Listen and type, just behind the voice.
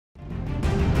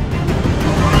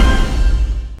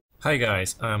Hi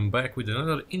guys, I'm back with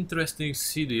another interesting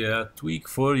Cydia tweak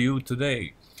for you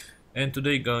today. And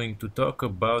today going to talk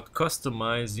about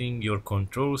customizing your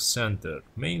control center,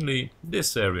 mainly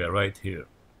this area right here.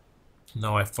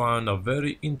 Now I found a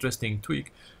very interesting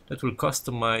tweak that will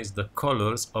customize the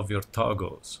colors of your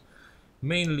toggles.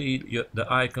 Mainly the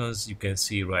icons you can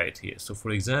see right here. So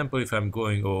for example, if I'm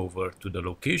going over to the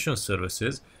location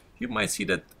services, you might see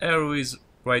that arrow is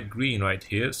bright green right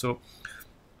here. So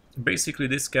basically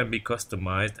this can be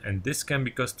customized and this can be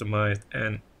customized,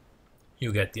 and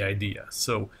you get the idea.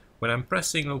 So when I'm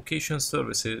pressing location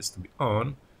services to be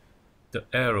on, the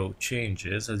arrow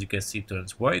changes, as you can see,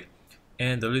 turns white,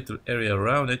 and the little area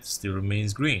around it still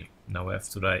remains green. Now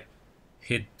after I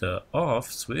hit the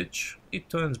off switch, it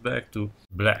turns back to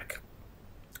black.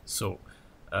 So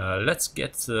let's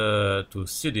get to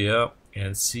Cydia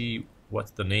and see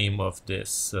what's the name of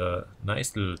this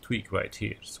nice little tweak right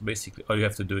here. So basically all you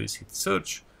have to do is hit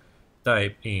search,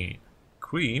 type in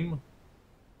cream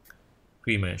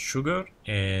and sugar,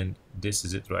 and this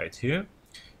is it right here.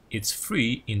 It's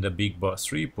free in the Big Boss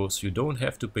repo, so you don't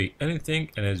have to pay anything,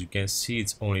 and as you can see,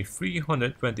 it's only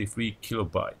 323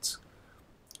 kilobytes.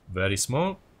 Very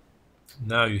small.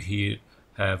 Now you here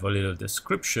have a little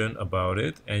description about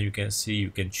it, and you can see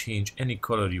you can change any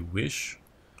color you wish.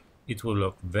 It will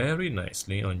look very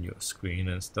nicely on your screen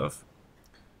and stuff.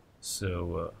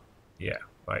 So yeah,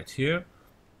 right here.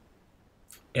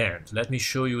 And let me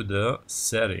show you the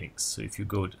settings. So if you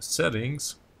go to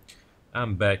settings,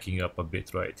 I'm backing up a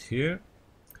bit right here.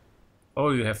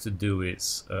 All you have to do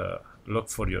is look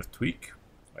for your tweak,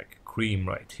 like cream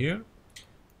right here.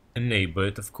 Enable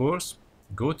it, of course.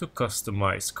 Go to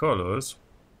customize colors.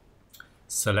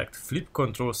 Select flip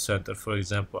control center. For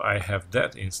example, I have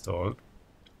that installed.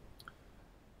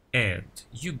 And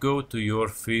you go to your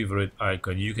favorite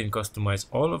icon. You can customize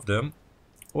all of them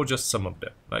or just some of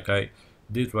them, like I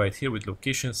did right here with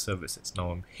location services.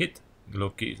 Now I'm hit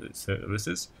location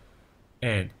services,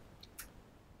 and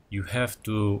you have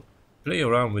to play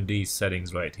around with these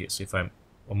settings right here. So if I'm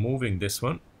moving this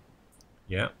one,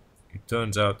 yeah, it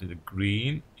turns out that the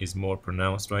green is more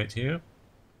pronounced right here.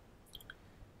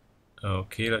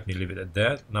 Okay, let me leave it at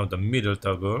that. Now the middle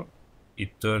toggle,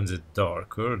 it turns it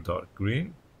darker, dark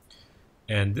green.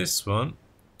 And this one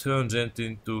turns it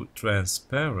into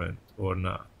transparent or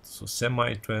not. So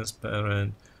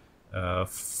semi-transparent,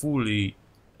 fully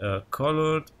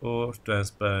colored, or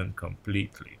transparent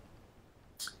completely.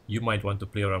 You might want to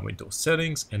play around with those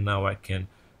settings, and now I can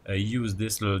use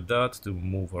this little dot to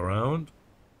move around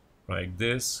like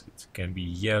this. It can be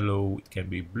yellow, it can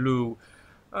be blue.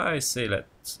 I say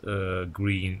let's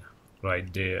green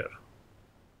right there.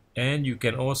 And you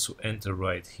can also enter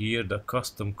right here the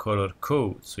custom color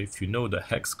code. So if you know the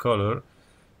hex color,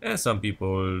 and some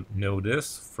people know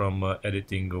this from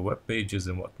editing web pages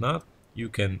and whatnot, you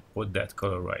can put that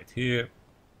color right here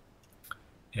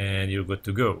and you're good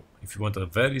to go. If you want a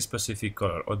very specific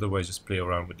color, otherwise just play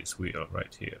around with this wheel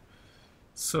right here.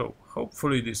 So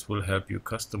hopefully this will help you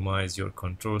customize your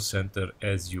control center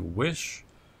as you wish,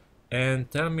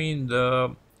 and tell me in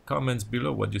the comments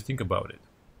below what you think about it.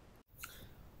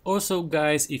 Also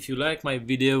guys, if you like my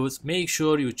videos, make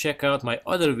sure you check out my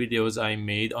other videos I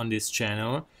made on this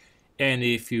channel. And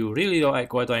if you really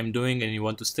like what I'm doing and you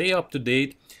want to stay up to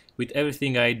date with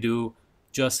everything I do,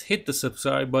 just hit the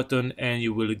subscribe button and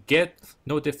you will get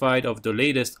notified of the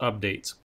latest updates.